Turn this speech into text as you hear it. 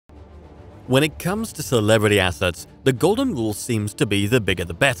When it comes to celebrity assets, the golden rule seems to be the bigger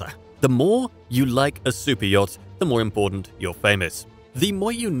the better. The more you like a super yacht, the more important you're famous. The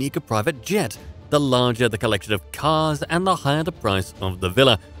more unique a private jet, the larger the collection of cars and the higher the price of the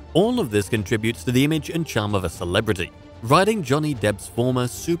villa. All of this contributes to the image and charm of a celebrity. Riding Johnny Depp's former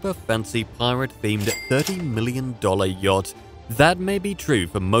super fancy pirate-themed $30 million yacht. That may be true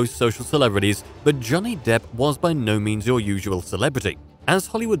for most social celebrities, but Johnny Depp was by no means your usual celebrity. As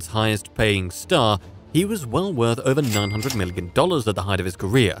Hollywood's highest-paying star, he was well worth over $900 million at the height of his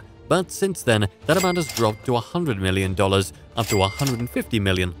career, but since then, that amount has dropped to $100 million, up to $150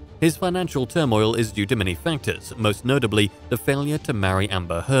 million. His financial turmoil is due to many factors, most notably the failure to marry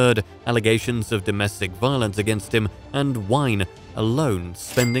Amber Heard, allegations of domestic violence against him, and wine alone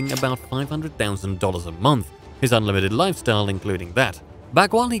spending about $500,000 a month, his unlimited lifestyle including that.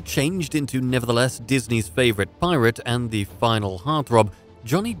 Back while he changed into nevertheless Disney's favorite pirate and the final heartthrob,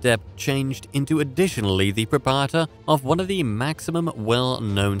 Johnny Depp changed into additionally the proprietor of one of the maximum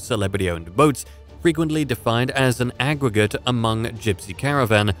well-known celebrity-owned boats, frequently defined as an aggregate among Gypsy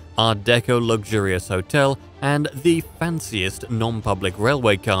Caravan, Art Deco luxurious hotel, and the fanciest non-public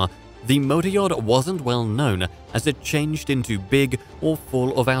railway car. The motor yacht wasn't well known as it changed into big or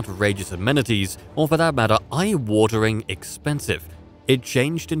full of outrageous amenities, or for that matter, eye-watering expensive. It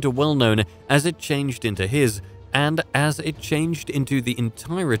changed into well known as it changed into his, and as it changed into the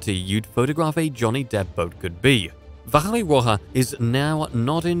entirety you'd photograph a Johnny Depp boat could be. Vajoliroja is now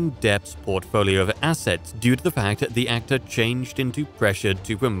not in Depp's portfolio of assets due to the fact the actor changed into pressured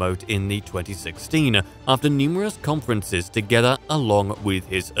to promote in the 2016 after numerous conferences together along with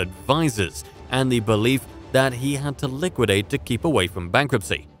his advisors, and the belief that he had to liquidate to keep away from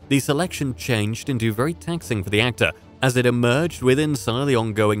bankruptcy. The selection changed into very taxing for the actor as it emerged with inside the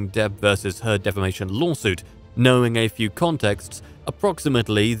ongoing Depp vs. Heard defamation lawsuit. Knowing a few contexts,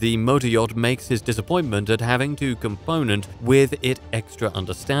 approximately the motor yacht makes his disappointment at having to component with it extra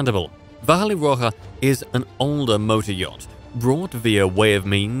understandable. Vajoliroja is an older motor yacht, brought via way of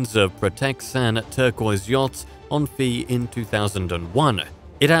means of Protex and Turquoise yachts on fee in 2001.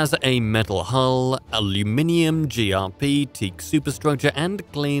 It has a metal hull, aluminium GRP, teak superstructure, and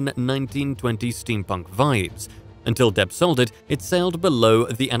clean 1920s steampunk vibes. Until Depp sold it, it sailed below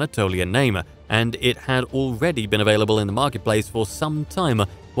the Anatolia name, and it had already been available in the marketplace for some time,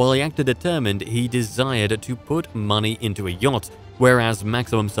 while the actor determined he desired to put money into a yacht. Whereas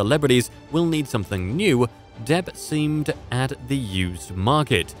maximum celebrities will need something new, Depp seemed at the used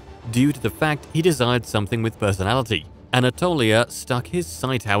market, due to the fact he desired something with personality. Anatolia stuck his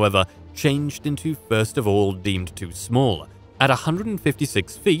sight, however, changed into first of all deemed too small. At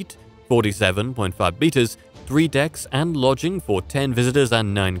 156 feet, 47.5 meters, 3 decks and lodging for 10 visitors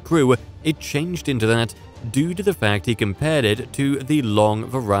and 9 crew, it changed into that due to the fact he compared it to the long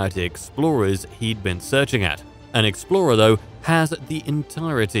variety explorers he'd been searching at. An explorer, though, has the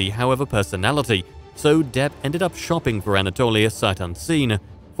entirety, however, personality, so Depp ended up shopping for Anatolia sight unseen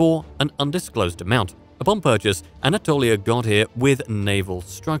for an undisclosed amount. Upon purchase, Anatolia got here with naval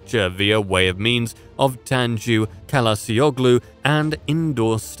structure via way of means of Tanju Kalasioglu and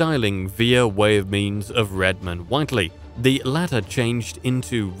indoor styling via way of means of Redmond Whiteley. The latter changed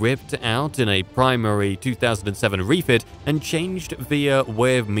into ripped out in a primary 2007 refit and changed via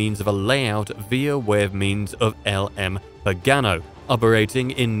way of means of a layout via way of means of LM Pagano, operating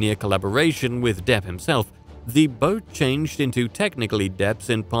in near collaboration with Depp himself. The boat changed into technically Depp's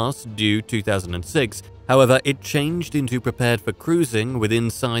in past due 2006, however it changed into prepared for cruising with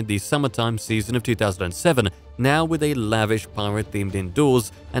inside the summertime season of 2007, now with a lavish pirate-themed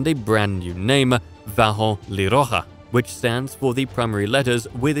indoors and a brand new name, Vajoliroja, which stands for the primary letters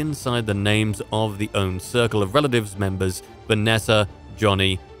with inside the names of the own circle of relatives members Vanessa,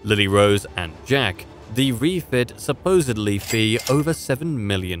 Johnny, Lily Rose, and Jack. The refit supposedly fee over $7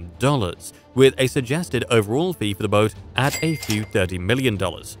 million, with a suggested overall fee for the boat at a few $30 million.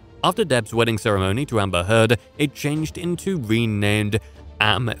 After Depp's wedding ceremony to Amber Heard, it changed into renamed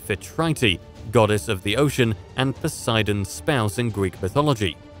Amphitrite, goddess of the ocean and Poseidon's spouse in Greek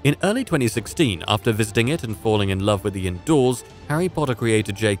mythology. In early 2016, after visiting it and falling in love with the indoors, Harry Potter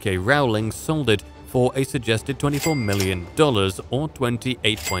creator J.K. Rowling sold it for a suggested $24 million or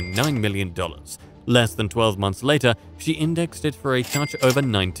 $28.9 million. Less than 12 months later, she indexed it for a touch over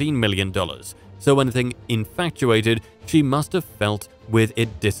 $19 million. So anything infatuated she must have felt with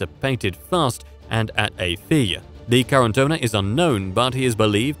it dissipated fast and at a fee. The current owner is unknown, but he is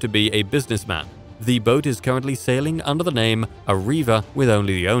believed to be a businessman. The boat is currently sailing under the name Arriva with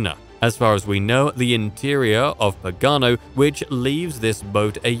only the owner. As far as we know, the interior of Pagano, which leaves this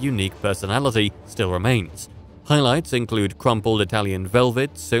boat a unique personality, still remains. Highlights include crumpled Italian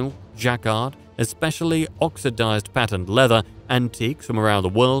velvet, silk, jacquard, especially oxidized patterned leather, antiques from around the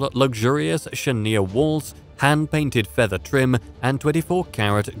world, luxurious chenille walls, hand-painted feather trim, and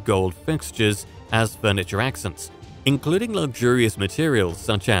 24-karat gold fixtures as furniture accents, including luxurious materials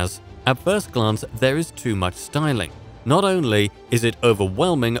such as, at first glance, there is too much styling. Not only is it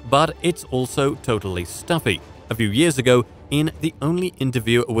overwhelming, but it's also totally stuffy. A few years ago, in the only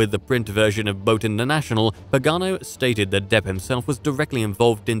interview with the print version of Boat International, Pagano stated that Depp himself was directly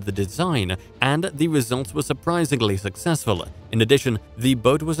involved in the design, and the results were surprisingly successful. In addition, the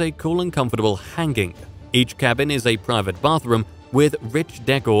boat was a cool and comfortable hanging. Each cabin is a private bathroom with rich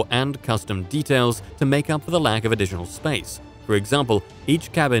decor and custom details to make up for the lack of additional space. For example,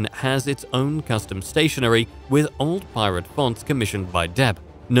 each cabin has its own custom stationery with old pirate fonts commissioned by Depp.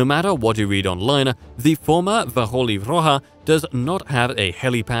 No matter what you read online, the former Vajoliroja does not have a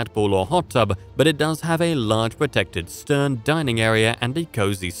helipad pool or hot tub, but it does have a large protected stern dining area and a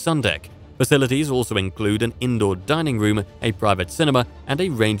cozy sun deck. Facilities also include an indoor dining room, a private cinema, and a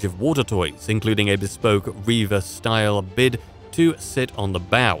range of water toys, including a bespoke Riva-style bid to sit on the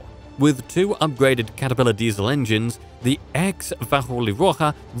bow. With 2 upgraded Caterpillar diesel engines, the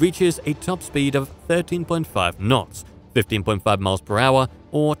ex-Vajoliroja reaches a top speed of 13.5 knots, 15.5 miles per hour,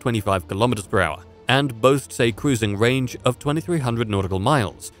 or 25 kilometers per hour, and boasts a cruising range of 2,300 nautical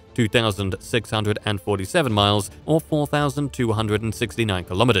miles, 2,647 miles, or 4,269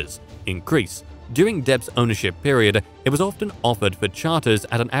 kilometers. Increase. During Depp's ownership period, it was often offered for charters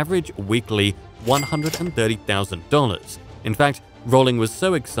at an average weekly $130,000. In fact, Rowling was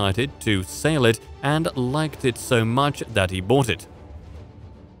so excited to sail it and liked it so much that he bought it.